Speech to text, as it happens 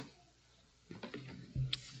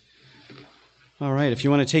All right, if you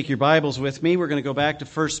want to take your Bibles with me, we're going to go back to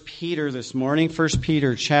 1 Peter this morning. 1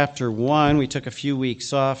 Peter chapter 1. We took a few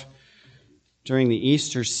weeks off during the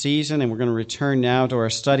Easter season, and we're going to return now to our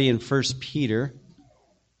study in 1 Peter.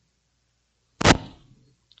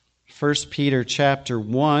 1 Peter chapter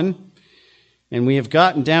 1, and we have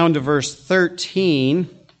gotten down to verse 13.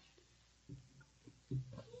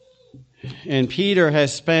 And Peter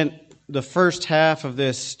has spent the first half of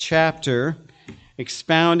this chapter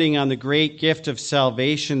expounding on the great gift of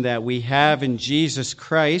salvation that we have in Jesus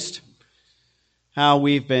Christ, how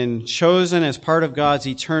we've been chosen as part of God's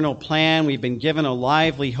eternal plan. We've been given a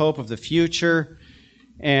lively hope of the future,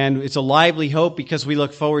 and it's a lively hope because we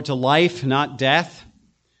look forward to life, not death.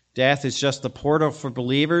 Death is just the portal for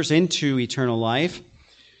believers into eternal life.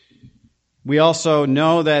 We also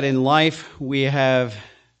know that in life we have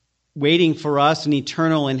waiting for us an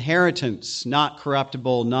eternal inheritance, not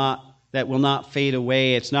corruptible, that will not fade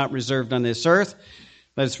away. It's not reserved on this earth,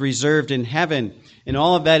 but it's reserved in heaven. And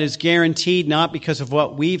all of that is guaranteed not because of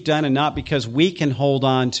what we've done and not because we can hold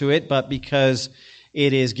on to it, but because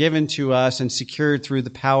it is given to us and secured through the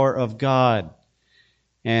power of God.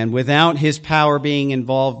 And without His power being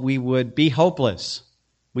involved, we would be hopeless.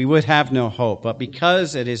 We would have no hope. But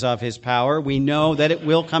because it is of His power, we know that it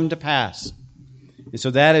will come to pass. And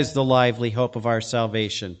so that is the lively hope of our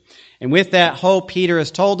salvation. And with that hope, Peter has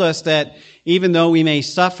told us that even though we may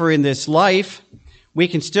suffer in this life, we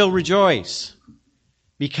can still rejoice.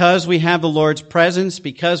 Because we have the Lord's presence,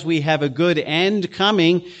 because we have a good end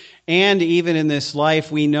coming, and even in this life,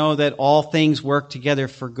 we know that all things work together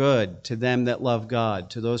for good to them that love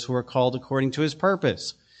God, to those who are called according to His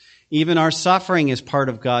purpose. Even our suffering is part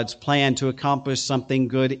of God's plan to accomplish something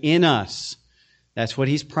good in us. That's what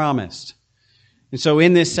He's promised. And so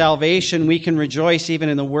in this salvation, we can rejoice even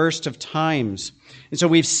in the worst of times. And so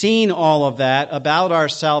we've seen all of that about our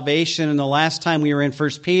salvation. And the last time we were in 1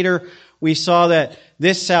 Peter, we saw that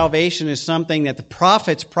this salvation is something that the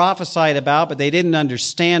prophets prophesied about, but they didn't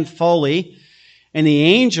understand fully. And the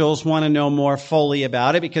angels want to know more fully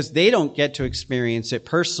about it because they don't get to experience it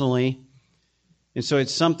personally. And so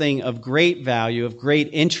it's something of great value, of great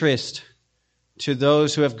interest to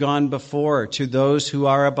those who have gone before, to those who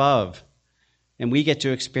are above. And we get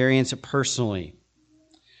to experience it personally.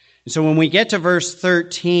 And so when we get to verse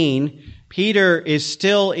 13, Peter is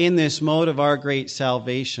still in this mode of our great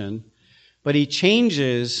salvation, but he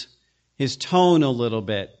changes his tone a little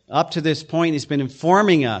bit. Up to this point, he's been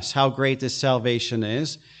informing us how great this salvation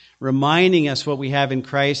is, reminding us what we have in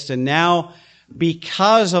Christ. And now,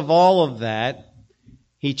 because of all of that,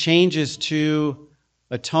 he changes to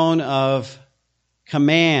a tone of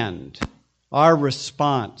command. Our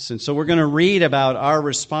response. And so we're going to read about our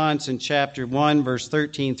response in chapter 1, verse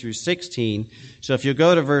 13 through 16. So if you'll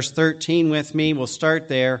go to verse 13 with me, we'll start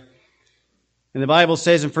there. And the Bible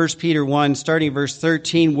says in 1 Peter 1, starting verse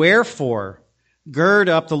 13, "Wherefore, gird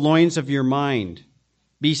up the loins of your mind,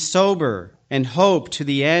 be sober, and hope to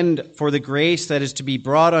the end for the grace that is to be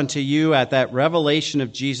brought unto you at that revelation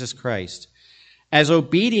of Jesus Christ. As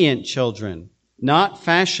obedient children, not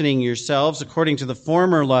fashioning yourselves according to the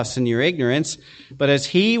former lusts in your ignorance, but as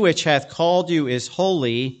He which hath called you is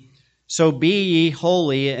holy, so be ye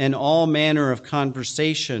holy in all manner of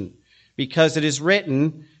conversation, because it is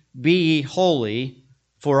written, Be ye holy,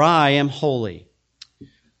 for I am holy."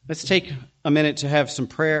 Let's take a minute to have some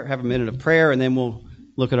prayer, have a minute of prayer, and then we'll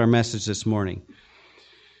look at our message this morning.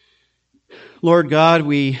 Lord God,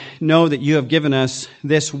 we know that you have given us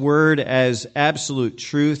this word as absolute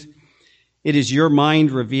truth. It is your mind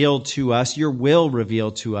revealed to us, your will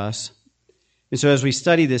revealed to us. And so as we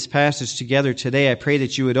study this passage together today, I pray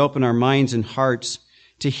that you would open our minds and hearts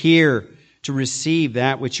to hear, to receive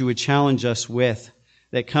that which you would challenge us with,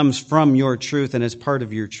 that comes from your truth and as part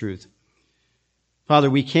of your truth. Father,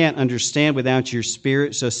 we can't understand without your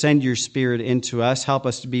Spirit, so send your Spirit into us. Help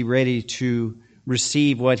us to be ready to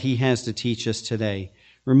receive what He has to teach us today.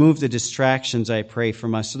 Remove the distractions, I pray,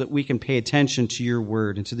 from us so that we can pay attention to your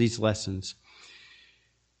word and to these lessons.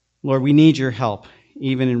 Lord, we need your help,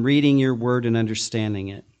 even in reading your word and understanding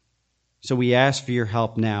it. So we ask for your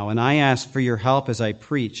help now, and I ask for your help as I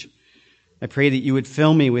preach. I pray that you would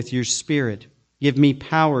fill me with your Spirit. Give me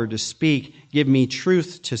power to speak. Give me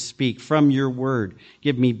truth to speak from your word.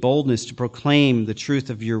 Give me boldness to proclaim the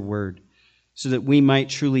truth of your word, so that we might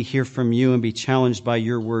truly hear from you and be challenged by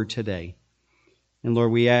your word today. And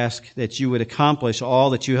Lord, we ask that you would accomplish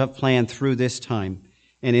all that you have planned through this time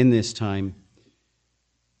and in this time.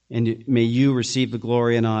 And may you receive the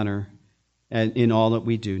glory and honor in all that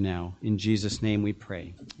we do now. In Jesus' name we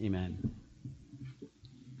pray. Amen.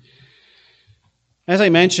 As I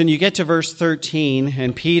mentioned, you get to verse 13,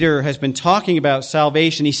 and Peter has been talking about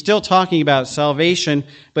salvation. He's still talking about salvation,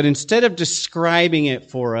 but instead of describing it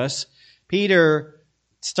for us, Peter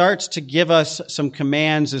starts to give us some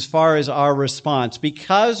commands as far as our response.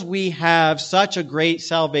 Because we have such a great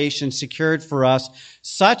salvation secured for us,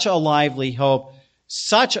 such a lively hope,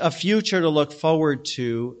 such a future to look forward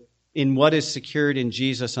to in what is secured in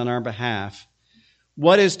Jesus on our behalf,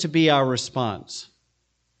 what is to be our response?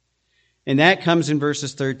 And that comes in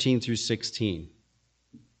verses 13 through 16.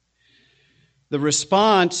 The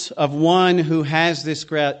response of one who has this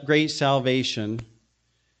great salvation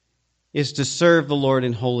is to serve the Lord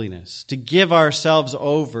in holiness, to give ourselves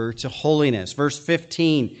over to holiness. Verse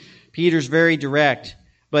 15, Peter's very direct.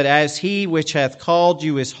 But as he which hath called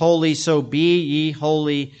you is holy, so be ye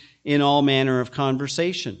holy in all manner of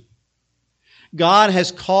conversation. God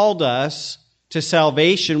has called us to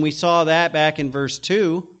salvation. We saw that back in verse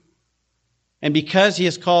 2. And because he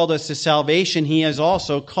has called us to salvation, he has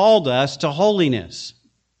also called us to holiness.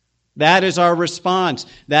 That is our response.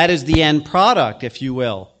 That is the end product, if you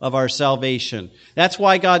will, of our salvation. That's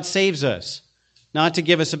why God saves us. Not to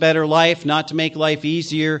give us a better life, not to make life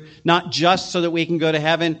easier, not just so that we can go to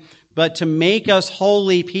heaven, but to make us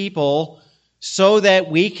holy people so that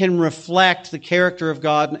we can reflect the character of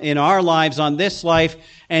God in our lives on this life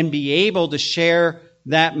and be able to share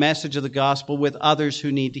that message of the gospel with others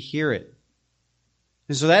who need to hear it.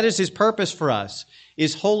 And so that is his purpose for us,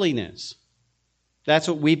 is holiness. That's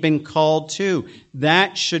what we've been called to.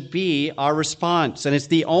 That should be our response. And it's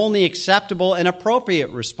the only acceptable and appropriate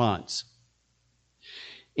response.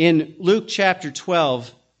 In Luke chapter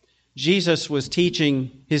 12, Jesus was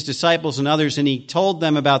teaching his disciples and others, and he told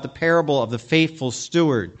them about the parable of the faithful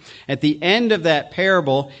steward. At the end of that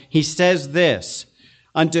parable, he says this,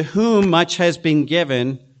 "Unto whom much has been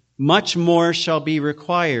given, much more shall be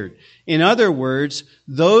required." In other words,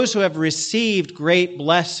 those who have received great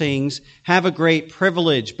blessings have a great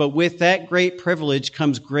privilege, but with that great privilege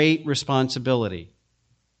comes great responsibility.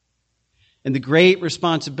 And the great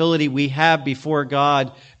responsibility we have before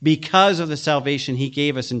God because of the salvation he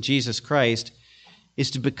gave us in Jesus Christ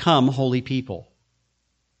is to become holy people.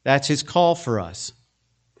 That's his call for us.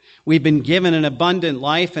 We've been given an abundant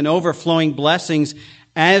life and overflowing blessings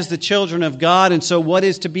as the children of God. And so what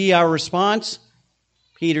is to be our response?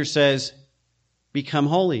 Peter says, become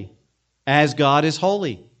holy as God is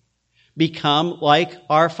holy. Become like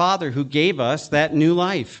our Father who gave us that new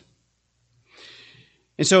life.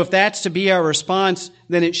 And so if that's to be our response,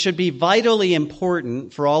 then it should be vitally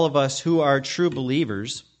important for all of us who are true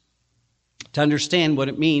believers to understand what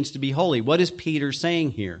it means to be holy. What is Peter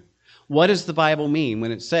saying here? What does the Bible mean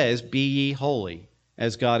when it says, be ye holy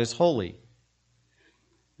as God is holy?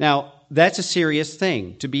 Now, that's a serious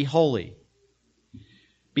thing, to be holy.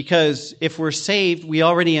 Because if we're saved, we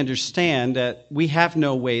already understand that we have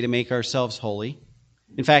no way to make ourselves holy.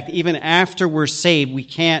 In fact, even after we're saved, we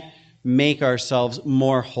can't make ourselves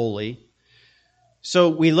more holy. So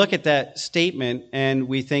we look at that statement and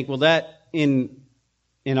we think, well, that in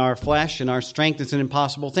our flesh, in our strength, is an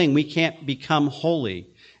impossible thing. We can't become holy.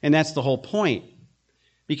 And that's the whole point.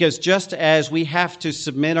 Because just as we have to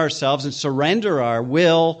submit ourselves and surrender our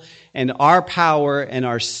will and our power and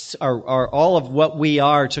our all of what we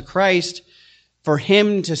are to Christ for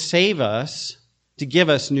him to save us, to give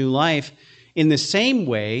us new life, in the same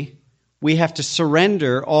way, we have to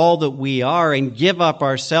surrender all that we are and give up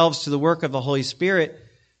ourselves to the work of the Holy Spirit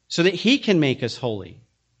so that he can make us holy.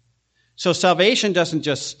 So salvation doesn't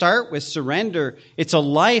just start with surrender. It's a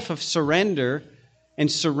life of surrender and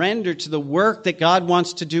surrender to the work that God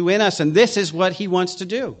wants to do in us. And this is what he wants to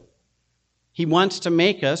do. He wants to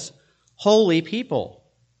make us holy people.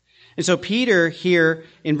 And so Peter here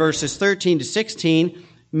in verses 13 to 16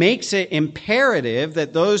 makes it imperative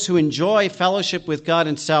that those who enjoy fellowship with God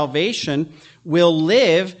and salvation will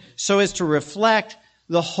live so as to reflect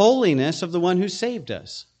the holiness of the one who saved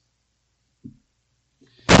us.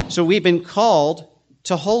 So we've been called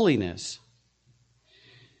to holiness.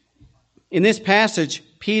 In this passage,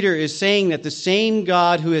 Peter is saying that the same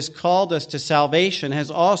God who has called us to salvation has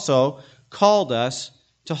also called us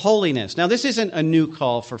to holiness. Now, this isn't a new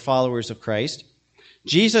call for followers of Christ.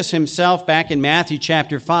 Jesus himself, back in Matthew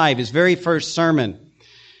chapter 5, his very first sermon,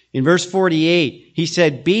 in verse 48, he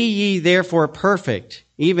said, "Be ye therefore perfect,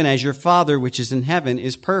 even as your Father which is in heaven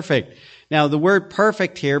is perfect." Now, the word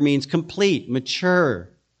perfect here means complete, mature.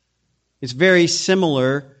 It's very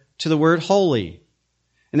similar to the word holy.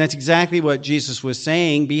 And that's exactly what Jesus was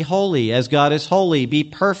saying. Be holy as God is holy. Be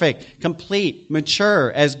perfect, complete, mature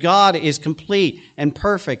as God is complete and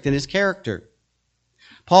perfect in his character.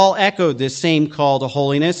 Paul echoed this same call to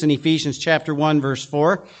holiness in Ephesians chapter 1, verse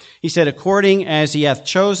 4. He said, according as he hath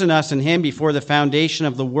chosen us in him before the foundation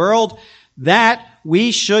of the world, that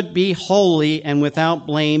we should be holy and without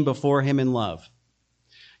blame before him in love.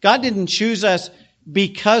 God didn't choose us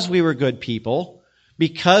because we were good people,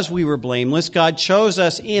 because we were blameless. God chose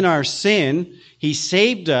us in our sin. He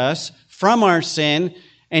saved us from our sin,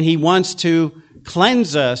 and he wants to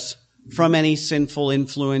cleanse us from any sinful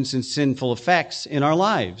influence and sinful effects in our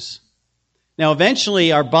lives. Now,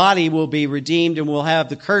 eventually, our body will be redeemed and we'll have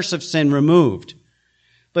the curse of sin removed.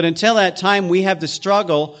 But until that time, we have the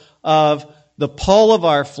struggle of the pull of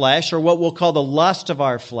our flesh, or what we'll call the lust of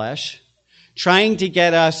our flesh, trying to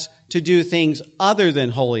get us to do things other than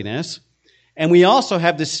holiness. And we also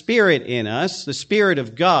have the Spirit in us, the Spirit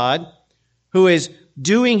of God, who is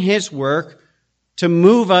doing his work to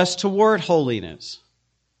move us toward holiness.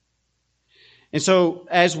 And so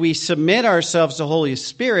as we submit ourselves to the Holy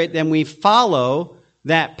Spirit, then we follow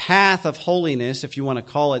that path of holiness, if you want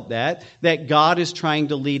to call it that God is trying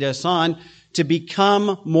to lead us on to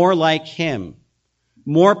become more like him,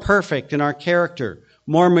 more perfect in our character,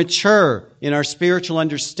 more mature in our spiritual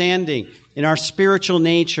understanding, in our spiritual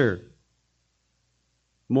nature,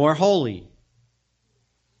 more holy.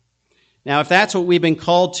 Now, if that's what we've been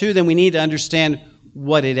called to, then we need to understand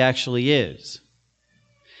what it actually is.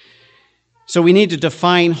 So we need to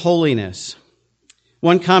define holiness.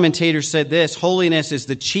 One commentator said this: holiness is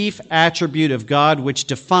the chief attribute of God which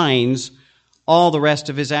defines all the rest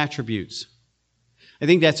of his attributes. I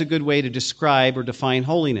think that's a good way to describe or define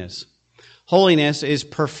holiness. Holiness is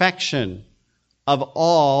perfection of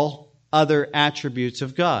all other attributes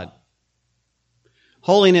of God.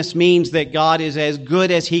 Holiness means that God is as good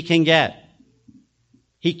as he can get.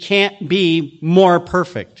 He can't be more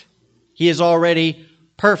perfect. He is already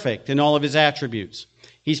perfect in all of his attributes.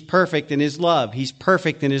 He's perfect in his love. He's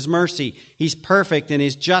perfect in his mercy. He's perfect in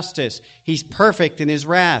his justice. He's perfect in his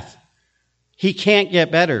wrath. He can't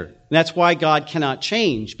get better. And that's why God cannot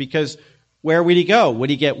change, because where would he go?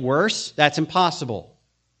 Would he get worse? That's impossible,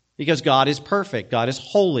 because God is perfect. God is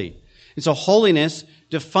holy. And so holiness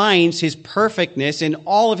defines his perfectness in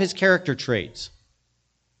all of his character traits.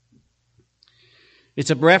 It's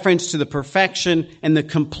a reference to the perfection and the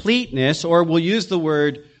completeness, or we'll use the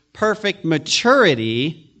word perfect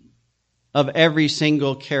maturity, of every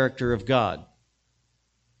single character of God.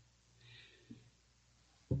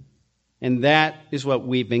 And that is what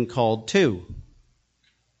we've been called to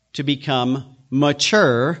become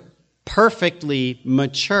mature, perfectly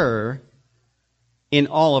mature in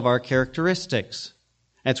all of our characteristics.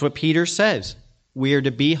 That's what Peter says. We are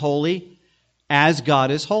to be holy as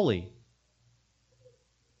God is holy.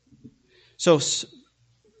 So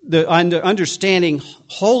the understanding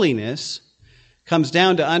holiness comes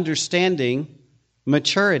down to understanding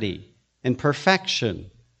maturity and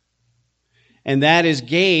perfection. And that is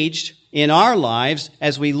gauged in our lives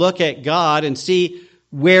as we look at God and see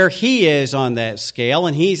where he is on that scale,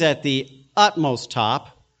 and he's at the utmost top.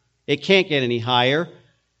 It can't get any higher.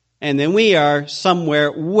 And then we are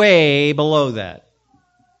somewhere way below that.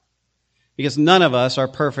 Because none of us are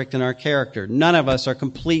perfect in our character. None of us are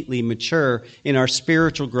completely mature in our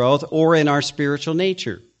spiritual growth or in our spiritual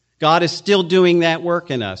nature. God is still doing that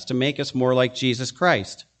work in us to make us more like Jesus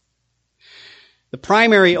Christ. The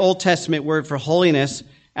primary Old Testament word for holiness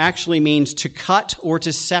actually means to cut or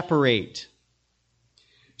to separate.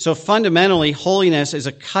 So fundamentally, holiness is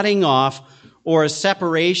a cutting off or a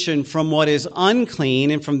separation from what is unclean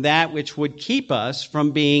and from that which would keep us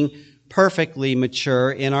from being perfectly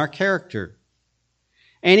mature in our character.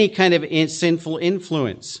 Any kind of sinful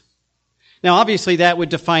influence. Now, obviously, that would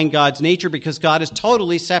define God's nature, because God is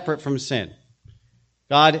totally separate from sin.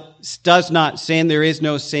 God does not sin. There is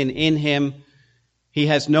no sin in him. He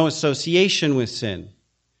has no association with sin.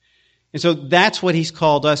 And so that's what he's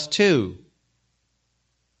called us to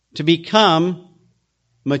become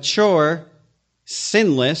mature,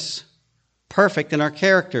 sinless, perfect in our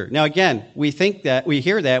character. Now again, we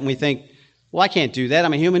hear that and we think, well, I can't do that.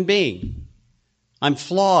 I'm a human being. I'm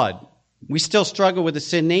flawed. We still struggle with the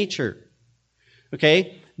sin nature.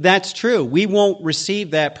 Okay? That's true. We won't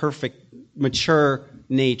receive that perfect, mature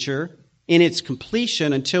nature in its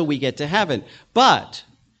completion until we get to heaven. But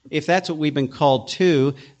if that's what we've been called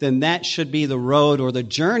to, then that should be the road or the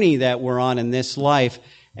journey that we're on in this life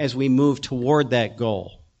as we move toward that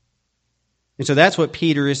goal. And so that's what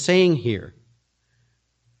Peter is saying here.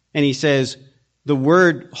 And he says the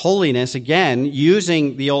word holiness, again,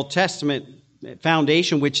 using the Old Testament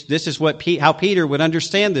foundation, which this is how Peter would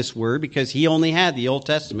understand this word, because he only had the Old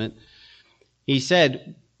Testament. He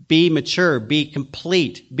said, be mature, be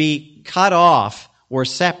complete, be cut off or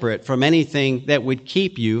separate from anything that would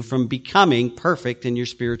keep you from becoming perfect in your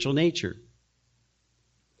spiritual nature.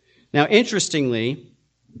 Now, interestingly,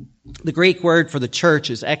 the Greek word for the church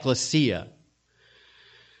is ekklesia.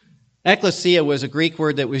 Ekklesia was a Greek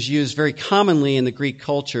word that was used very commonly in the Greek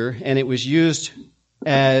culture, and it was used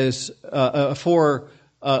as for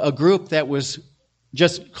a group that was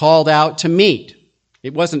just called out to meet.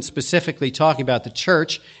 It wasn't specifically talking about the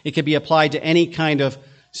church. It could be applied to any kind of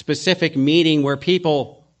specific meeting where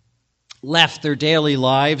people left their daily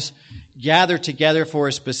lives, gathered together for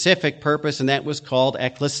a specific purpose, and that was called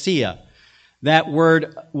ekklesia. That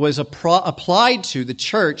word was applied to the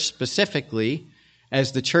church specifically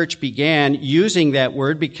as the church began using that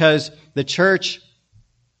word because the church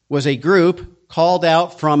was a group called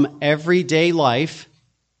out from everyday life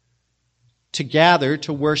to gather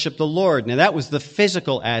to worship the Lord. Now that was the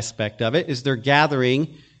physical aspect of it, is they're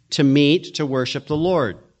gathering to meet to worship the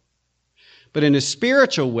Lord. But in a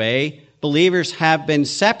spiritual way, believers have been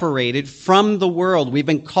separated from the world. We've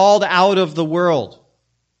been called out of the world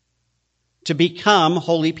to become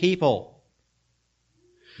holy people.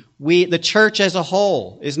 The church as a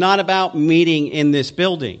whole is not about meeting in this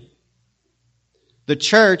building. The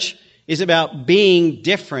church is about being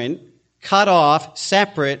different, cut off,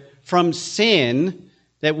 separate from sin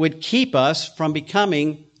that would keep us from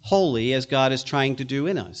becoming holy as God is trying to do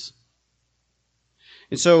in us.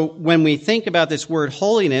 And so when we think about this word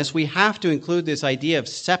holiness, we have to include this idea of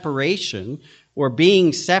separation or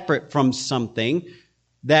being separate from something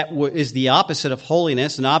that is the opposite of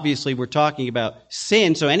holiness. And obviously we're talking about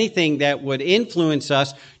sin. So anything that would influence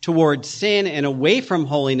us towards sin and away from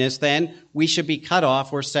holiness, then we should be cut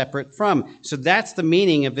off or separate from. So that's the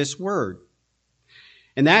meaning of this word.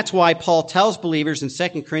 And that's why Paul tells believers in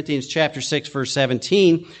 2 Corinthians chapter 6, verse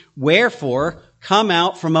 17, wherefore come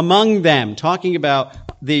out from among them, talking about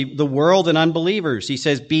the world and unbelievers. He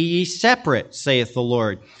says, be ye separate, saith the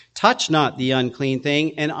Lord. Touch not the unclean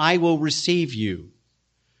thing, and I will receive you.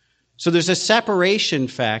 So there's a separation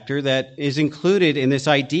factor that is included in this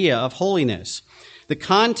idea of holiness. The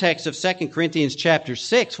context of 2 Corinthians chapter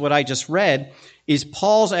 6, what I just read, is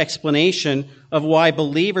Paul's explanation of why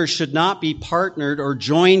believers should not be partnered or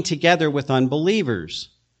joined together with unbelievers.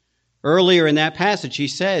 Earlier in that passage, he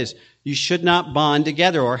says, you should not bond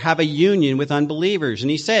together or have a union with unbelievers. And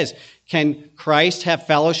he says, can Christ have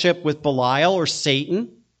fellowship with Belial or Satan?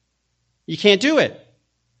 You can't do it.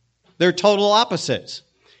 They're total opposites.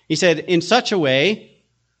 He said, in such a way,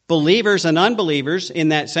 believers and unbelievers, in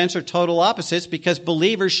that sense, are total opposites because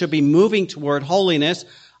believers should be moving toward holiness.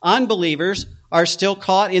 Unbelievers are still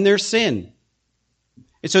caught in their sin.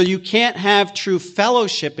 And so you can't have true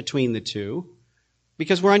fellowship between the two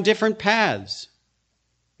because we're on different paths.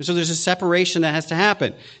 And so there's a separation that has to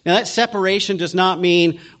happen. Now that separation does not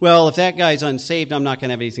mean, well, if that guy's unsaved, I'm not going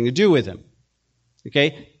to have anything to do with him.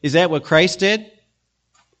 Okay? Is that what Christ did?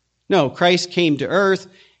 No, Christ came to earth.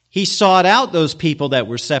 He sought out those people that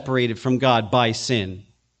were separated from God by sin.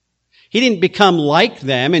 He didn't become like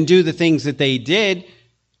them and do the things that they did,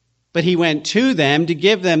 but he went to them to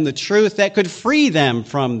give them the truth that could free them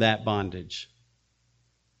from that bondage.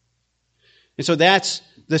 And so that's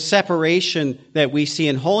the separation that we see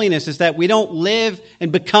in holiness, is that we don't live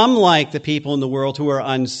and become like the people in the world who are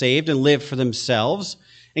unsaved and live for themselves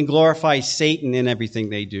and glorify Satan in everything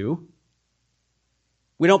they do.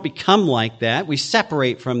 We don't become like that. We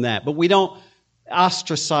separate from that, but we don't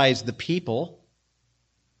ostracize the people.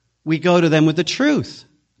 We go to them with the truth.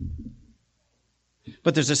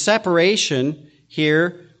 But there's a separation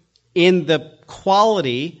here in the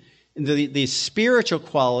quality, the spiritual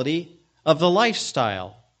quality of the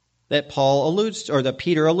lifestyle that Paul alludes to, or that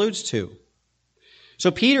Peter alludes to.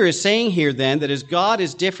 So Peter is saying here then that as God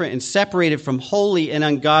is different and separated from holy and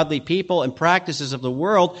ungodly people and practices of the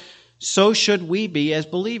world, so should we be as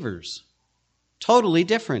believers. Totally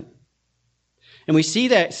different. And we see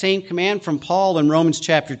that same command from Paul in Romans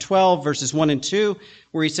chapter 12, verses 1 and 2,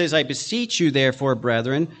 where he says, I beseech you, therefore,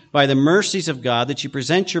 brethren, by the mercies of God, that you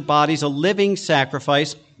present your bodies a living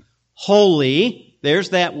sacrifice, holy, there's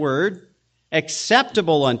that word,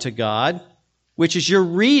 acceptable unto God, which is your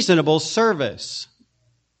reasonable service.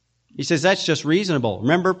 He says that's just reasonable.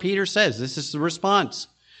 Remember, Peter says this is the response.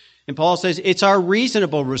 And Paul says it's our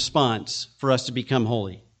reasonable response for us to become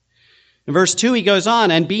holy. In verse 2, he goes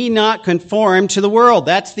on, and be not conformed to the world.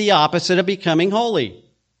 That's the opposite of becoming holy.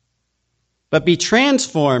 But be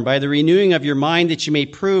transformed by the renewing of your mind, that you may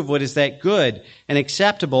prove what is that good and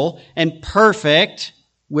acceptable and perfect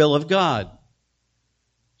will of God.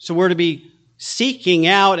 So we're to be seeking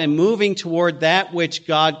out and moving toward that which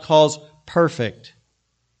God calls perfect,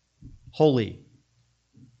 holy.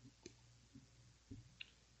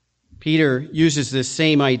 Peter uses this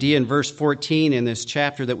same idea in verse 14 in this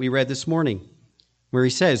chapter that we read this morning, where he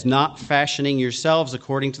says, not fashioning yourselves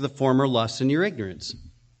according to the former lusts in your ignorance.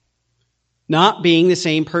 Not being the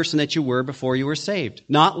same person that you were before you were saved.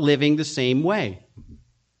 Not living the same way.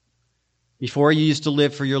 Before you used to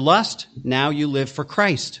live for your lust, now you live for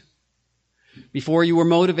Christ. Before you were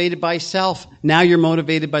motivated by self, now you're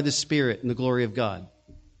motivated by the Spirit and the glory of God.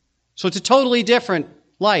 So it's a totally different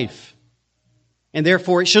life. And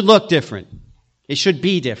therefore it should look different. It should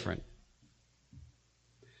be different.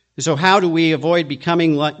 So how do we avoid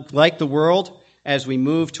becoming like the world as we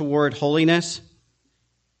move toward holiness?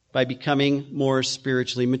 By becoming more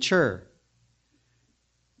spiritually mature.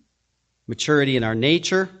 Maturity in our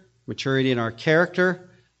nature, maturity in our character,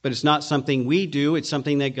 but it's not something we do, it's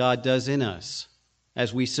something that God does in us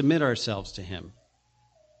as we submit ourselves to Him.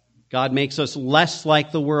 God makes us less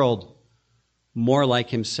like the world, more like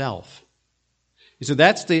Himself. And so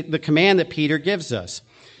that's the command that Peter gives us.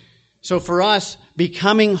 So for us,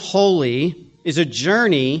 becoming holy is a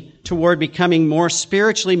journey toward becoming more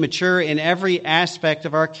spiritually mature in every aspect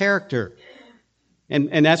of our character.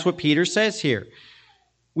 And that's what Peter says here.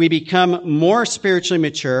 We become more spiritually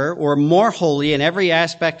mature or more holy in every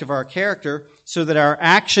aspect of our character so that our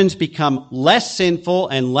actions become less sinful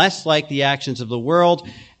and less like the actions of the world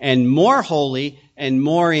and more holy and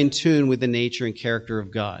more in tune with the nature and character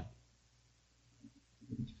of God.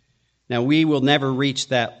 Now, we will never reach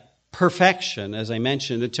that perfection, as I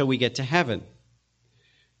mentioned, until we get to heaven.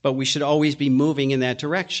 But we should always be moving in that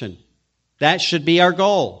direction. That should be our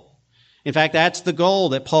goal. In fact, that's the goal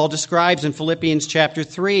that Paul describes in Philippians chapter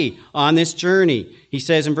 3 on this journey. He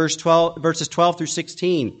says in verses 12 through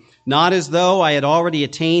 16, not as though I had already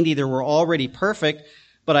attained, either were already perfect,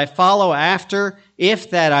 but I follow after,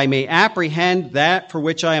 if that I may apprehend that for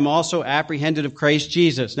which I am also apprehended of Christ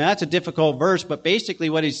Jesus. Now, that's a difficult verse, but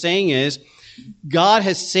basically what he's saying is, God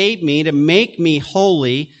has saved me to make me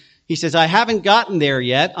holy. He says, I haven't gotten there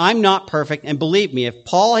yet. I'm not perfect. And believe me, if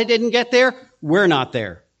Paul didn't get there, we're not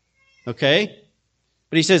there. Okay?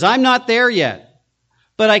 But he says, I'm not there yet.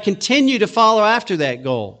 But I continue to follow after that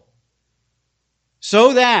goal.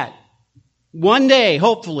 So that one day,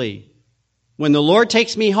 hopefully, when the Lord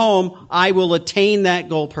takes me home, I will attain that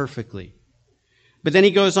goal perfectly. But then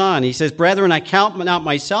he goes on. He says, brethren, I count not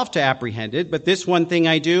myself to apprehended, but this one thing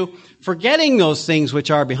I do, forgetting those things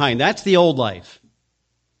which are behind. That's the old life.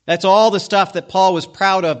 That's all the stuff that Paul was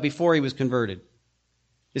proud of before he was converted.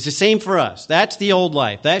 It's the same for us. That's the old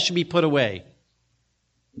life. That should be put away.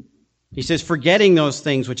 He says, forgetting those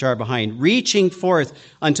things which are behind, reaching forth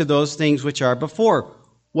unto those things which are before.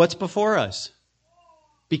 What's before us?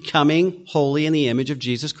 Becoming holy in the image of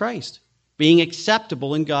Jesus Christ. Being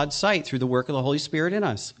acceptable in God's sight through the work of the Holy Spirit in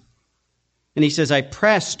us. And he says, I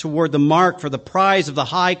press toward the mark for the prize of the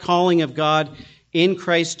high calling of God in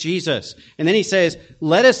Christ Jesus. And then he says,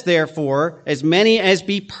 let us therefore, as many as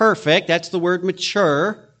be perfect, that's the word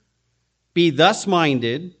mature, be thus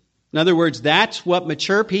minded. In other words, that's what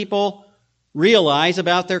mature people realize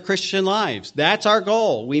about their Christian lives. That's our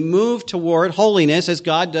goal. We move toward holiness as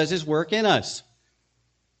God does His work in us.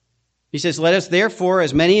 He says, let us therefore,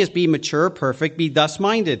 as many as be mature, perfect, be thus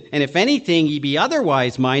minded. And if anything ye be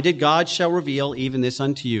otherwise minded, God shall reveal even this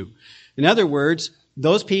unto you. In other words,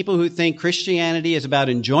 those people who think Christianity is about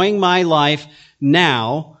enjoying my life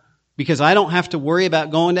now, because I don't have to worry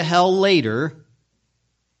about going to hell later,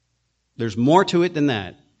 there's more to it than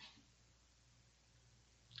that.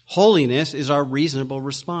 Holiness is our reasonable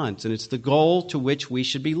response, and it's the goal to which we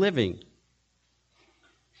should be living.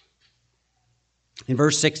 In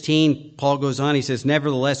verse 16, Paul goes on, he says,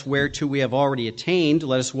 nevertheless, whereto we have already attained,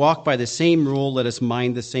 let us walk by the same rule, let us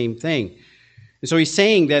mind the same thing. And so he's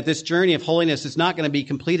saying that this journey of holiness is not going to be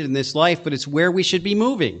completed in this life, but it's where we should be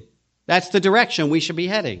moving. That's the direction we should be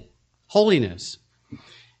heading. Holiness.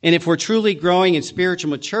 And if we're truly growing in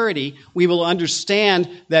spiritual maturity, we will understand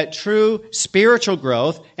that true spiritual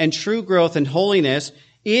growth and true growth in holiness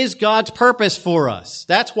is God's purpose for us.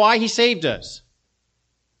 That's why He saved us.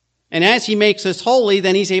 And as He makes us holy,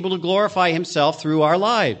 then He's able to glorify Himself through our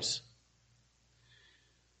lives.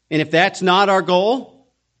 And if that's not our goal,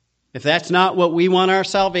 if that's not what we want our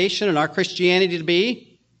salvation and our Christianity to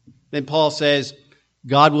be, then Paul says,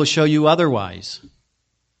 God will show you otherwise.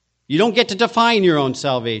 You don't get to define your own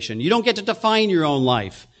salvation. You don't get to define your own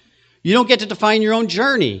life. You don't get to define your own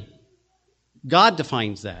journey. God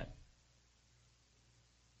defines that.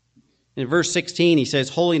 In verse 16, he says,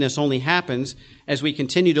 holiness only happens as we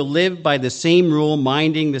continue to live by the same rule,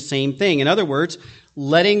 minding the same thing. In other words,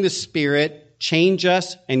 letting the Spirit change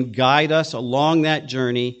us and guide us along that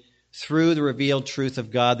journey through the revealed truth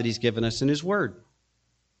of God that He's given us in His Word.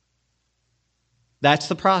 That's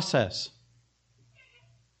the process.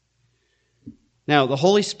 Now, the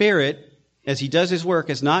Holy Spirit, as he does his work,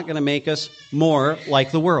 is not going to make us more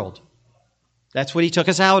like the world. That's what he took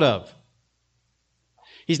us out of.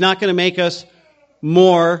 He's not going to make us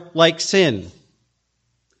more like sin.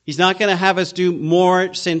 He's not going to have us do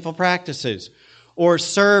more sinful practices or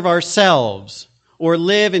serve ourselves or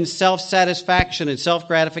live in self-satisfaction and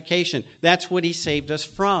self-gratification. That's what he saved us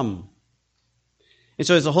from. And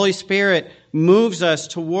so as the Holy Spirit moves us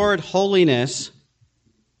toward holiness,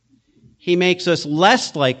 he makes us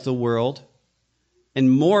less like the world and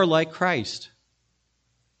more like Christ.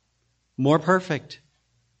 More perfect.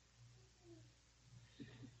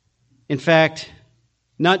 In fact,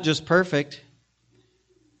 not just perfect,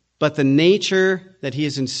 but the nature that he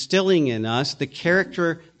is instilling in us, the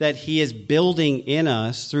character that he is building in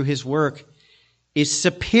us through his work, is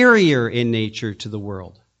superior in nature to the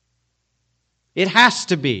world. It has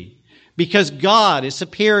to be, because God is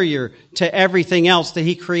superior to everything else that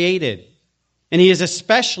he created. And he is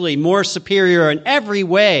especially more superior in every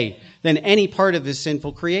way than any part of his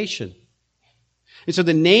sinful creation. And so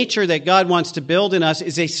the nature that God wants to build in us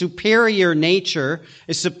is a superior nature,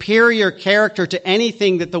 a superior character to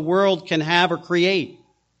anything that the world can have or create.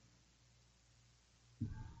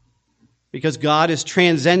 Because God is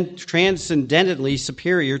transcendently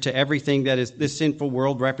superior to everything that this sinful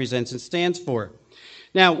world represents and stands for.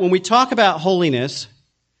 Now, when we talk about holiness,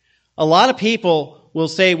 a lot of people will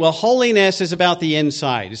say, well, holiness is about the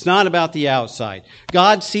inside. It's not about the outside.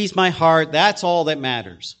 God sees my heart. That's all that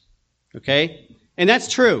matters. Okay? And that's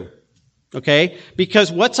true. Okay? Because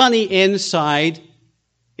what's on the inside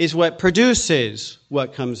is what produces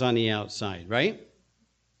what comes on the outside, right?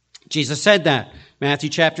 Jesus said that. Matthew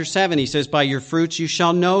chapter 7, he says, by your fruits you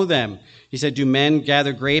shall know them. He said, do men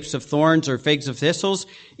gather grapes of thorns or figs of thistles?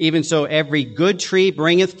 Even so every good tree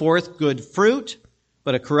bringeth forth good fruit,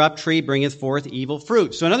 but a corrupt tree bringeth forth evil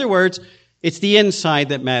fruit. So in other words, it's the inside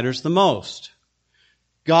that matters the most.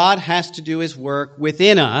 God has to do his work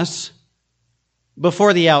within us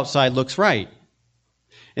before the outside looks right.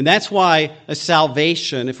 And that's why a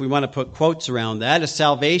salvation, if we want to put quotes around that, a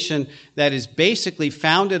salvation that is basically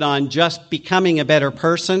founded on just becoming a better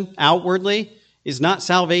person outwardly is not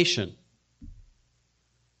salvation.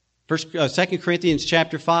 2 Corinthians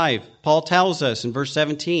chapter 5, Paul tells us in verse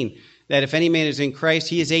 17 that if any man is in Christ,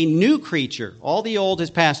 he is a new creature. All the old has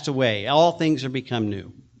passed away. All things are become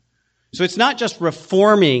new. So it's not just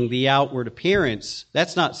reforming the outward appearance.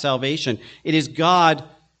 That's not salvation. It is God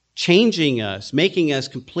changing us, making us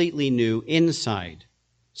completely new inside.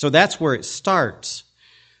 So that's where it starts.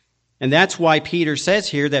 And that's why Peter says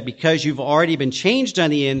here that because you've already been changed on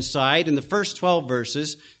the inside in the first 12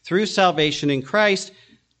 verses through salvation in Christ,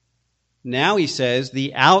 now he says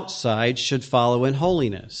the outside should follow in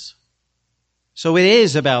holiness. So it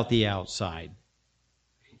is about the outside.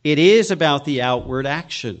 It is about the outward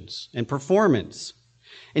actions and performance.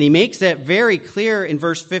 And he makes that very clear in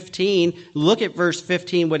verse 15. Look at verse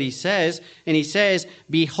 15, what he says. And he says,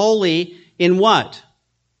 be holy in what?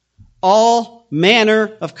 All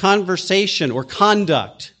manner of conversation or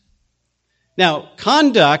conduct. Now,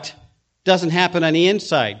 conduct doesn't happen on the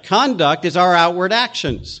inside. Conduct is our outward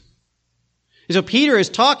actions. And so Peter is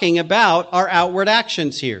talking about our outward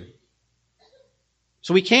actions here.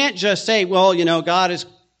 So we can't just say, well, God is,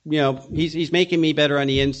 he's making me better on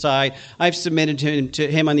the inside. I've submitted to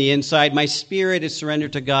him on the inside. My spirit is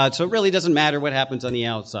surrendered to God. So it really doesn't matter what happens on the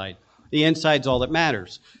outside. The inside's all that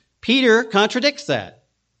matters. Peter contradicts that.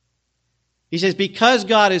 He says, because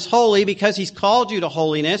God is holy, because he's called you to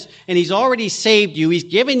holiness, and he's already saved you, he's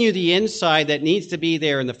given you the inside that needs to be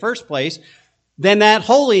there in the first place, then that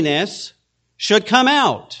holiness should come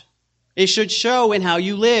out. It should show in how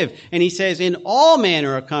you live. And he says, in all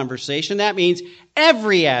manner of conversation, that means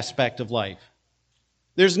every aspect of life.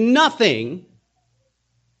 There's nothing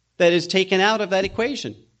that is taken out of that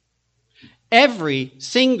equation. Every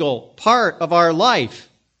single part of our life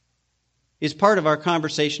is part of our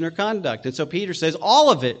conversation or conduct. And so Peter says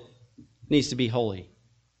all of it needs to be holy.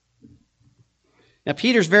 Now,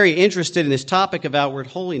 Peter's very interested in this topic of outward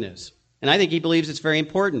holiness. And I think he believes it's very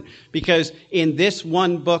important because in this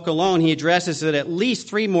one book alone, he addresses it at least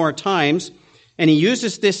 3 more times, and he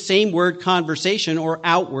uses this same word conversation or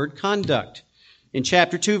outward conduct. In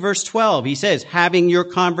chapter 2, verse 12, he says, having your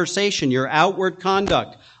conversation, your outward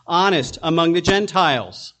conduct, honest among the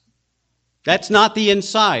Gentiles. That's not the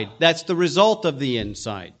inside. That's the result of the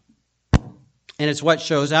inside. And it's what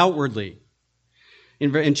shows outwardly.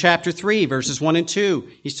 In chapter 3, verses 1 and 2,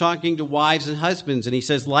 he's talking to wives and husbands, and he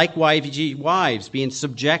says, likewise, ye wives, be in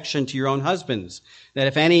subjection to your own husbands, that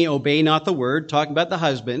if any obey not the word, talking about the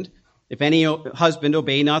husband, If any husband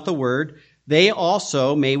obey not the word, they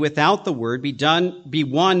also may without the word be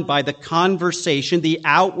won by the conversation, the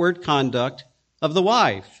outward conduct of the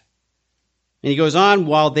wife. And he goes on,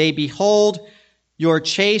 while they behold your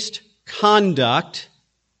chaste conduct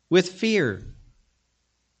with fear.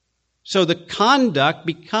 So the conduct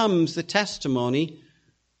becomes the testimony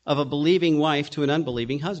of a believing wife to an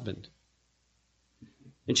unbelieving husband.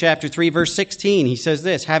 In chapter 3, verse 16, he says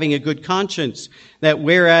this, having a good conscience, that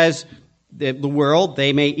whereas the world,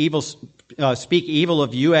 they may speak evil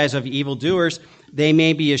of you as of evildoers, they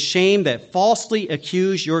may be ashamed that falsely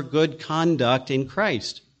accuse your good conduct in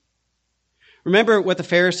Christ. Remember what the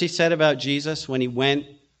Pharisees said about Jesus when he went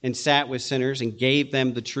and sat with sinners and gave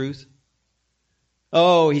them the truth?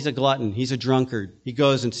 Oh, he's a glutton. He's a drunkard. He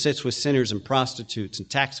goes and sits with sinners and prostitutes and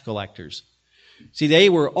tax collectors. See, they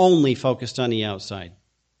were only focused on the outside.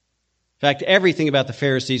 In fact, everything about the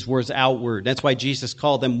Pharisees was outward. That's why Jesus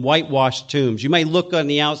called them whitewashed tombs. You might look on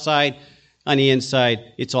the outside, on the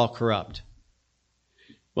inside, it's all corrupt.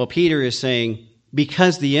 Well, Peter is saying,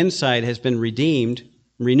 because the inside has been redeemed,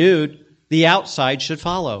 renewed, the outside should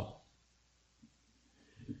follow.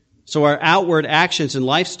 So our outward actions and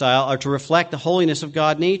lifestyle are to reflect the holiness of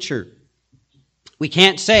God's nature. We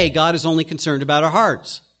can't say God is only concerned about our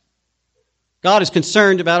hearts. God is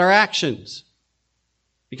concerned about our actions,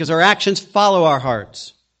 because our actions follow our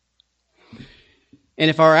hearts. And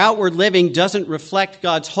if our outward living doesn't reflect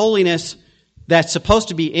God's holiness that's supposed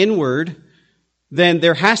to be inward, then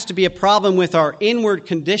there has to be a problem with our inward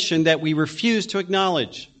condition that we refuse to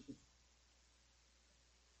acknowledge.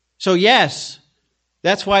 So yes,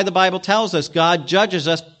 that's why the Bible tells us God judges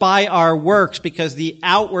us by our works, because the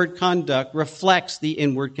outward conduct reflects the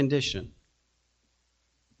inward condition.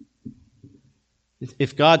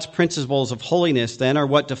 If God's principles of holiness then are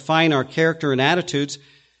what define our character and attitudes,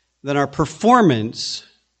 then our performance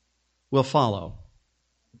will follow.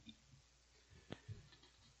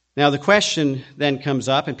 Now the question then comes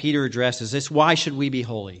up, and Peter addresses this: why should we be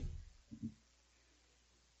holy?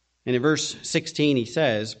 And in verse 16 he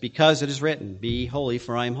says, because it is written, be ye holy,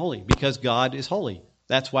 for I am holy. Because God is holy.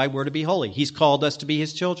 That's why we're to be holy. He's called us to be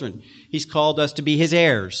his children. He's called us to be his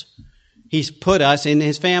heirs. He's put us in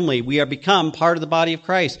his family. We are become part of the body of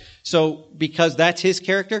Christ. So because that's his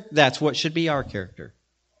character, that's what should be our character.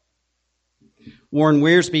 Warren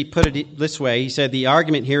Wiersbe put it this way. He said, the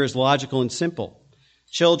argument here is logical and simple.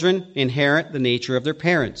 Children inherit the nature of their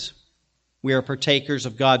parents. We are partakers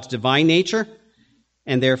of God's divine nature,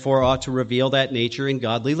 and therefore ought to reveal that nature in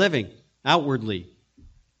godly living, outwardly.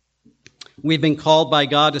 We've been called by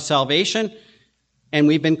God to salvation, and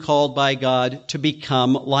we've been called by God to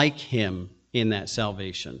become like him in that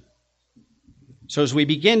salvation. So as we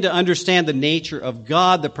begin to understand the nature of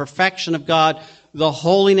God, the perfection of God, the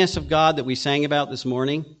holiness of God that we sang about this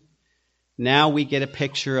morning, now we get a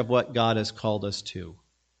picture of what God has called us to.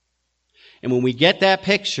 And when we get that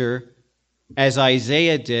picture, as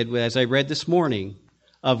Isaiah did, as I read this morning,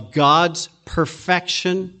 of God's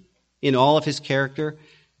perfection in all of his character,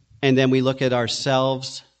 and then we look at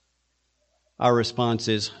ourselves, our response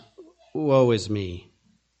is, woe is me.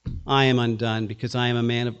 I am undone because I am a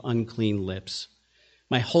man of unclean lips.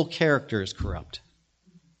 My whole character is corrupt.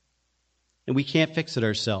 And we can't fix it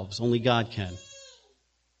ourselves. Only God can.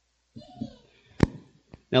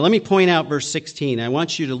 Now let me point out verse 16. I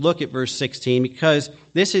want you to look at verse 16 because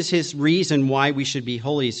this is his reason why we should be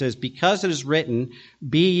holy. He says, because it is written,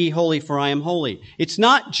 be ye holy, for I am holy. It's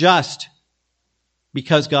not just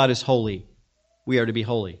because God is holy, we are to be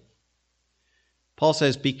holy. Paul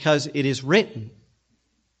says, because it is written.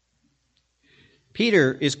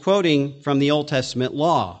 Peter is quoting from the Old Testament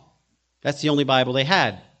law. That's the only Bible they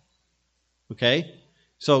had. Okay?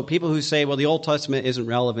 So people who say, well, the Old Testament isn't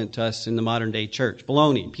relevant to us in the modern day church.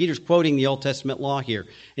 Baloney. Peter's quoting the Old Testament law here.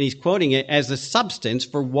 And he's quoting it as the substance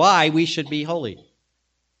for why we should be holy.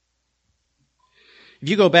 If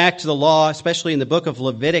you go back to the law, especially in the book of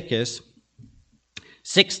Leviticus,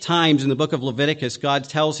 6 times in the book of Leviticus, God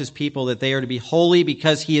tells his people that they are to be holy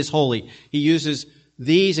because he is holy. He uses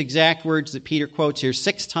these exact words that Peter quotes here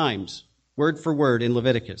 6 times, word for word in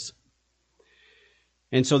Leviticus.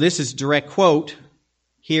 And so this is a direct quote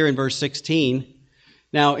here in verse 16.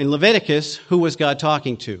 Now, in Leviticus, who was God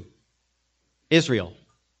talking to? Israel.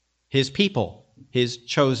 His people. His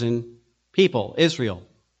chosen people. Israel.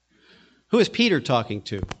 Who is Peter talking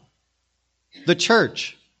to? The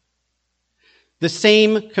church. The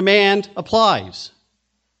same command applies.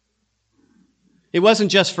 It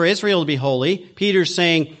wasn't just for Israel to be holy. Peter's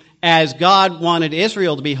saying, as God wanted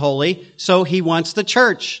Israel to be holy, so he wants the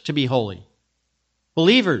church to be holy.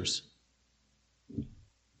 Believers.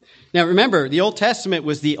 Now remember, the Old Testament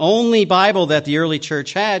was the only Bible that the early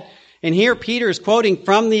church had. And here Peter is quoting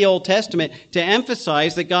from the Old Testament to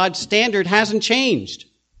emphasize that God's standard hasn't changed.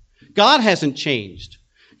 God hasn't changed.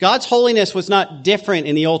 God's holiness was not different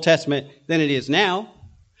in the Old Testament than it is now.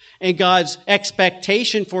 And God's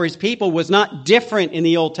expectation for his people was not different in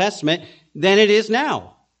the Old Testament than it is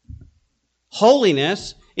now.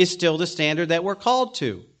 Holiness is still the standard that we're called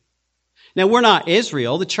to. Now, we're not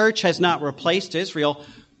Israel. The church has not replaced Israel,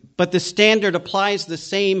 but the standard applies the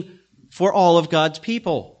same for all of God's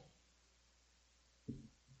people.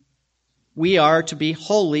 We are to be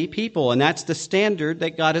holy people, and that's the standard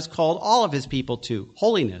that God has called all of his people to,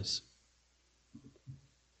 holiness.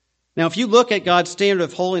 Now, if you look at God's standard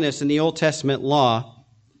of holiness in the Old Testament law,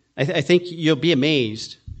 I think you'll be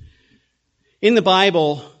amazed. In the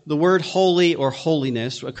Bible, the word holy or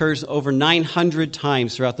holiness occurs over 900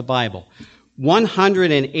 times throughout the Bible.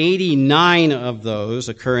 189 of those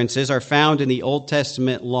occurrences are found in the Old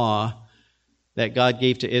Testament law that God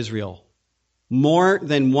gave to Israel. More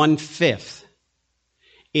than 1/5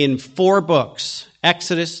 in 4 books,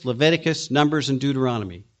 Exodus, Leviticus, Numbers, and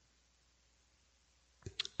Deuteronomy.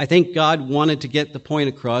 I think God wanted to get the point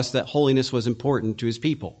across that holiness was important to his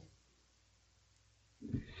people.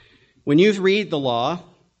 When you read the law,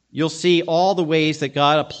 you'll see all the ways that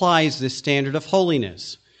God applies this standard of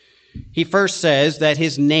holiness. He first says that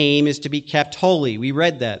his name is to be kept holy. We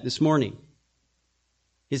read that this morning.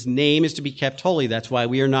 His name is to be kept holy. That's why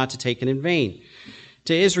we are not to take it in vain.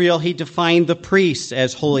 To Israel, he defined the priests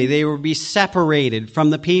as holy. They were to be separated from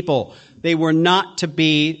the people. They were not to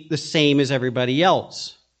be the same as everybody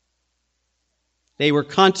else. They were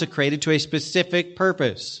consecrated to a specific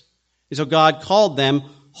purpose. And so God called them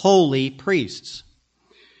holy priests.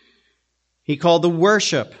 He called the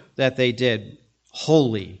worship that they did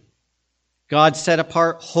holy. God set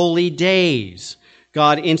apart holy days.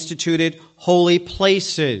 God instituted holy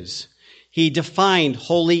places. He defined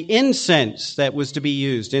holy incense that was to be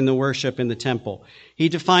used in the worship in the temple. He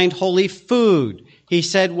defined holy food. He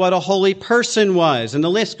said what a holy person was. And the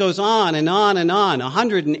list goes on and on and on.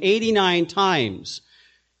 189 times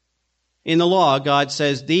in the law, God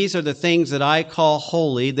says, these are the things that I call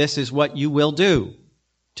holy. This is what you will do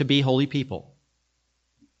to be holy people.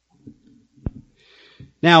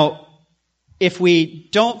 Now, if we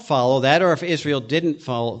don't follow that, or if Israel didn't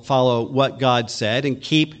follow what God said and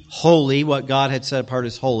keep holy what God had set apart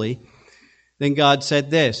as holy, then God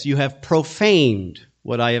said this, you have profaned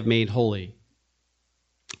what I have made holy.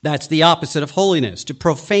 That's the opposite of holiness, to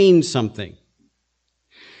profane something.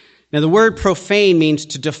 Now, the word profane means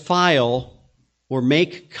to defile or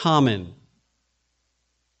make common.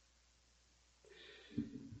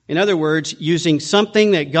 In other words, using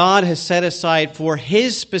something that God has set aside for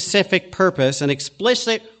his specific purpose, an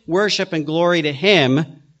explicit worship and glory to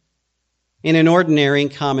him in an ordinary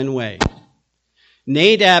and common way.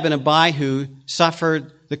 Nadab and Abihu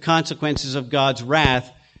suffered the consequences of God's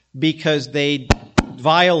wrath because they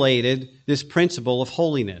violated this principle of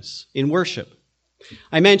holiness in worship.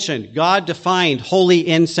 I mentioned God defined holy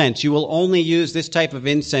incense. You will only use this type of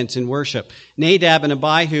incense in worship. Nadab and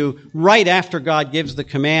Abihu, right after God gives the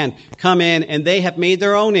command, come in and they have made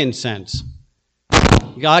their own incense.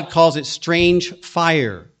 God calls it strange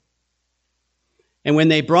fire. And when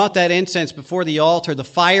they brought that incense before the altar, the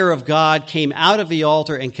fire of God came out of the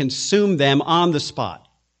altar and consumed them on the spot.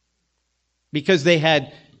 Because they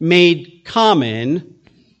had made common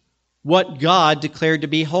what God declared to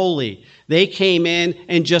be holy. They came in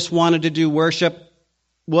and just wanted to do worship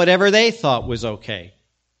whatever they thought was okay.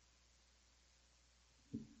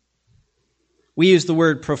 We use the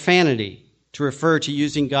word profanity to refer to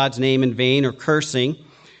using God's name in vain or cursing,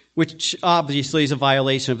 which obviously is a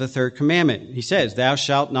violation of the third commandment. He says, thou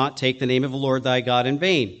shalt not take the name of the Lord thy God in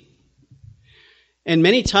vain. And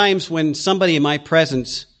many times when somebody in my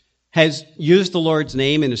presence has used the Lord's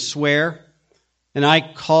name in a swear, and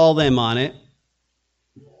I call them on it,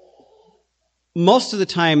 most of the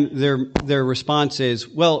time their response is,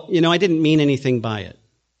 well, I didn't mean anything by it.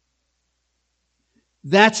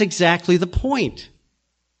 That's exactly the point.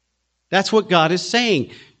 That's what God is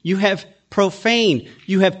saying. You have profaned.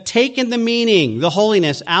 You have taken the meaning, the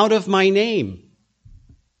holiness, out of my name.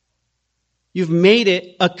 You've made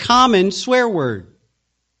it a common swear word.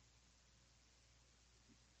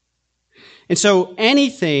 And so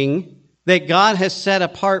anything that God has set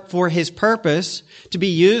apart for his purpose to be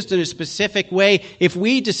used in a specific way, if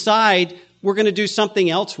we decide we're going to do something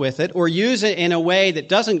else with it or use it in a way that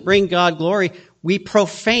doesn't bring God glory, we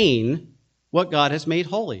profane what God has made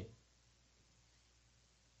holy.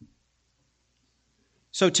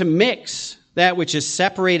 So to mix that which is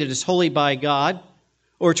separated as holy by God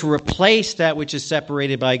or to replace that which is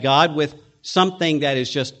separated by God with something that is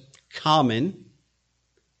just common.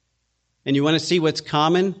 And you want to see what's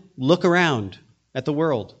common? Look around at the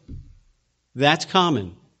world. That's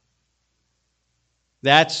common.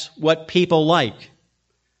 That's what people like.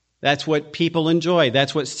 That's what people enjoy.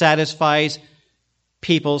 That's what satisfies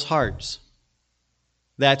people's hearts.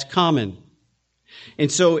 That's common.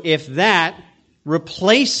 And so if that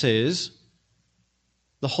replaces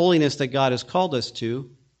the holiness that God has called us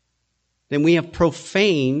to, then we have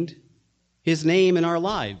profaned His name in our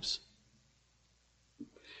lives.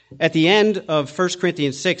 At the end of 1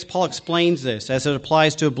 Corinthians 6, Paul explains this as it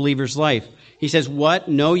applies to a believer's life. He says, "What?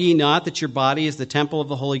 Know ye not that your body is the temple of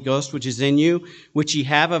the Holy Ghost which is in you, which ye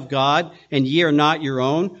have of God, and ye are not your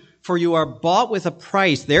own? For you are bought with a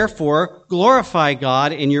price. Therefore, glorify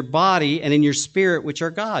God in your body and in your spirit, which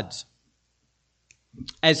are God's."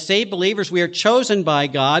 As saved believers, we are chosen by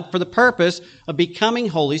God for the purpose of becoming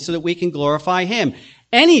holy so that we can glorify Him.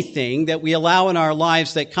 Anything that we allow in our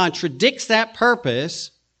lives that contradicts that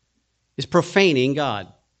purpose is profaning God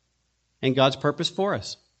and God's purpose for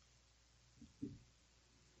us.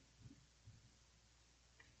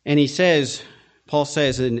 And Paul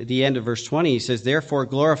says in the end of verse 20, he says, "Therefore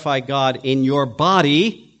glorify God in your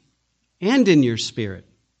body and in your spirit,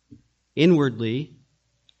 inwardly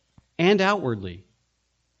and outwardly."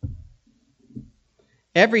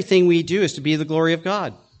 Everything we do is to be the glory of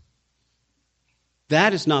God.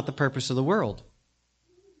 That is not the purpose of the world.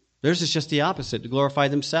 Theirs is just the opposite, to glorify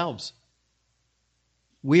themselves.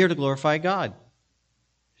 We are to glorify God.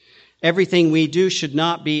 Everything we do should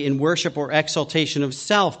not be in worship or exaltation of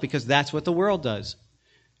self, because that's what the world does.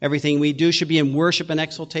 Everything we do should be in worship and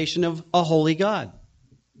exaltation of a holy God.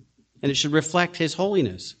 And it should reflect His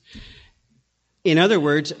holiness. In other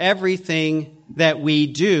words, everything that we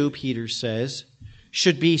do, Peter says,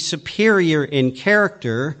 should be superior in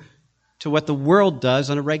character to what the world does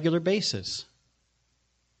on a regular basis.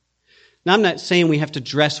 Now, I'm not saying we have to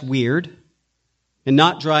dress weird and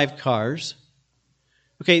not drive cars.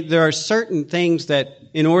 Okay, there are certain things that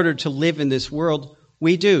in order to live in this world,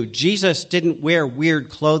 we do. Jesus didn't wear weird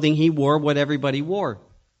clothing. He wore what everybody wore.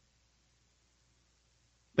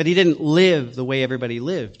 But He didn't live the way everybody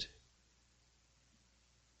lived.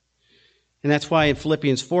 And that's why in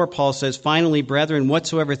Philippians 4, Paul says, "Finally, brethren,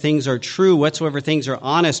 whatsoever things are true, whatsoever things are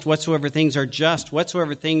honest, whatsoever things are just,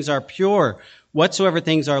 whatsoever things are pure, whatsoever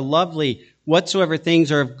things are lovely, whatsoever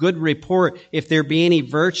things are of good report, if there be any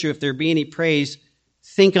virtue, if there be any praise,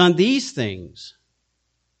 think on these things."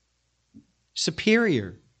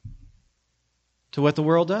 Superior to what the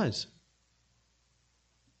world does.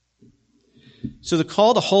 So the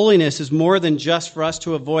call to holiness is more than just for us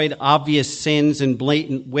to avoid obvious sins and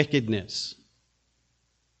blatant wickedness.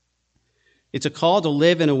 It's a call to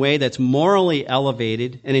live in a way that's morally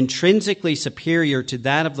elevated and intrinsically superior to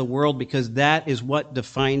that of the world, because that is what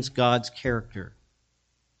defines God's character.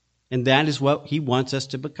 And that is what He wants us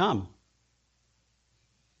to become.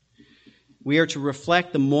 We are to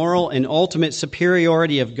reflect the moral and ultimate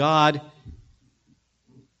superiority of God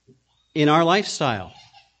in our lifestyle,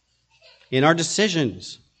 in our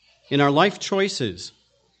decisions, in our life choices.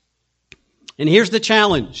 And here's the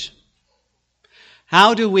challenge.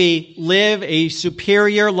 How do we live a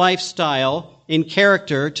superior lifestyle in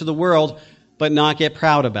character to the world, but not get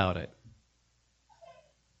proud about it?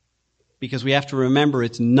 Because we have to remember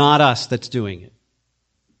it's not us that's doing it.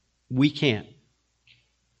 We can't.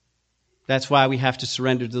 That's why we have to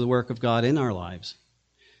surrender to the work of God in our lives,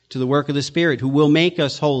 to the work of the Spirit, who will make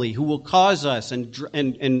us holy, who will cause us and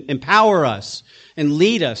empower us and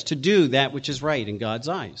lead us to do that which is right in God's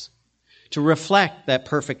eyes, to reflect that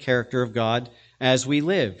perfect character of God as we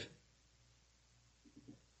live.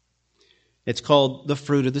 It's called the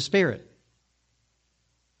fruit of the Spirit.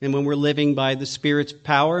 And when we're living by the Spirit's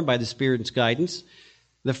power and by the Spirit's guidance,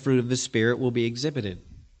 the fruit of the Spirit will be exhibited.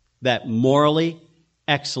 That morally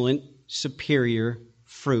excellent, superior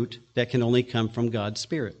fruit that can only come from God's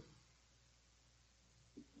Spirit.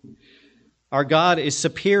 Our God is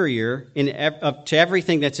superior to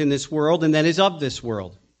everything that's in this world and that is of this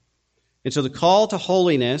world. And so the call to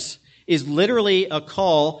holiness is literally a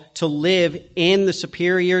call to live in the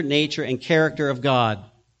superior nature and character of God,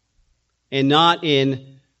 and not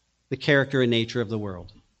in the character and nature of the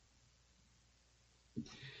world.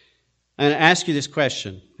 I'm going to ask you this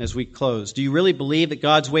question as we close. Do you really believe that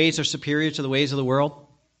God's ways are superior to the ways of the world?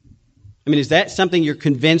 I mean, is that something you're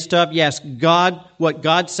convinced of? Yes, what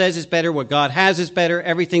God says is better, what God has is better,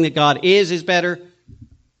 everything that God is better.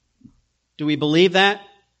 Do we believe that?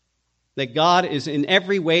 That God is in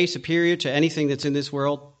every way superior to anything that's in this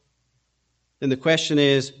world? Then the question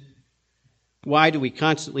is, Why do we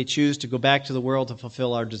constantly choose to go back to the world to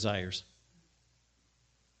fulfill our desires?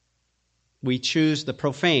 We choose the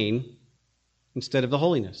profane instead of the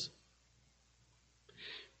holiness.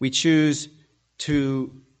 We choose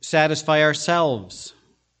to satisfy ourselves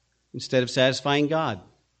instead of satisfying God.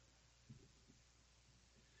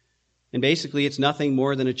 And basically, it's nothing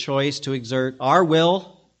more than a choice to exert our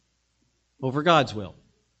will over God's will.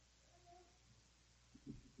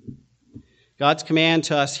 God's command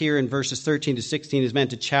to us here in verses 13 to 16 is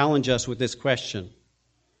meant to challenge us with this question.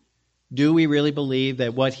 Do we really believe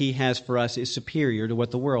that what he has for us is superior to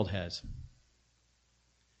what the world has?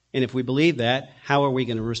 And if we believe that, how are we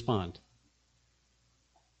going to respond?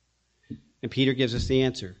 And Peter gives us the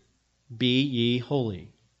answer. Be ye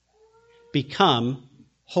holy. Become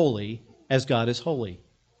holy as God is holy.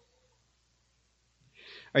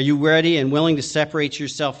 Are you ready and willing to separate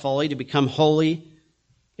yourself fully to become holy,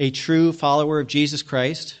 a true follower of Jesus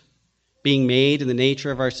Christ, being made in the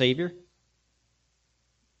nature of our Savior?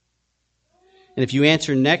 And if you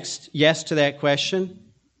answer next yes to that question,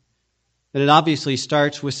 then it obviously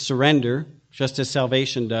starts with surrender, just as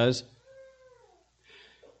salvation does.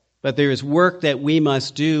 But there is work that we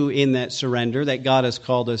must do in that surrender that God has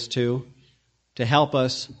called us to help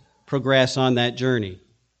us progress on that journey.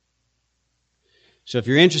 So if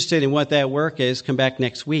you're interested in what that work is, come back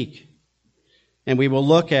next week. And we will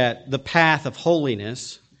look at the path of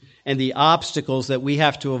holiness and the obstacles that we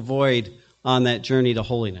have to avoid on that journey to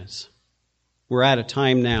holiness. We're out of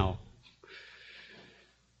time now.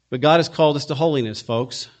 But God has called us to holiness,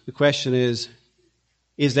 folks. The question is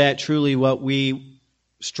that truly what we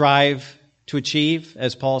strive to achieve,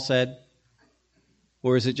 as Paul said?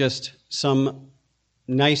 Or is it just some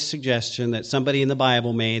nice suggestion that somebody in the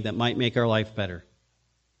Bible made that might make our life better?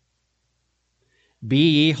 Be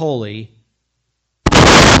ye holy,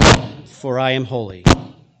 for I am holy.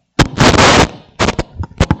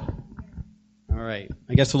 All right.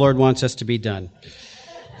 I guess the Lord wants us to be done.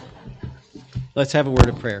 Let's have a word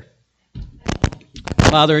of prayer.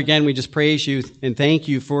 Father, again, we just praise you and thank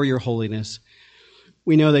you for your holiness.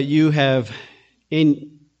 We know that you have,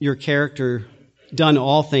 in your character, done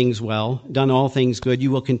all things well, done all things good.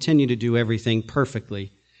 You will continue to do everything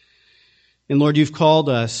perfectly. And Lord, you've called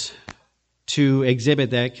us to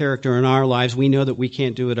exhibit that character in our lives. We know that we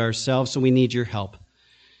can't do it ourselves, so we need your help.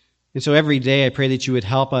 And so every day I pray that you would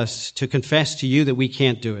help us to confess to you that we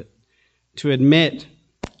can't do it, to admit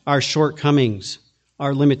our shortcomings,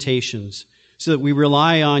 our limitations, so that we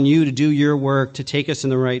rely on you to do your work, to take us in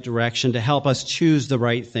the right direction, to help us choose the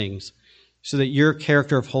right things, so that your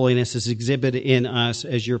character of holiness is exhibited in us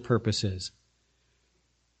as your purpose is.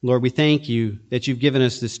 Lord, we thank you that you've given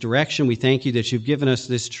us this direction. We thank you that you've given us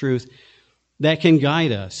this truth that can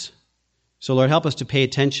guide us. So, Lord, help us to pay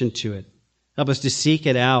attention to it. Help us to seek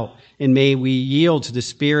it out, and may we yield to the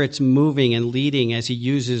Spirit's moving and leading as he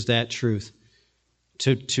uses that truth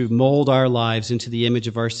to mold our lives into the image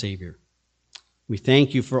of our Savior. We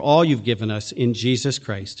thank you for all you've given us in Jesus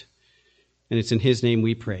Christ, and it's in his name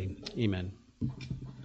we pray. Amen.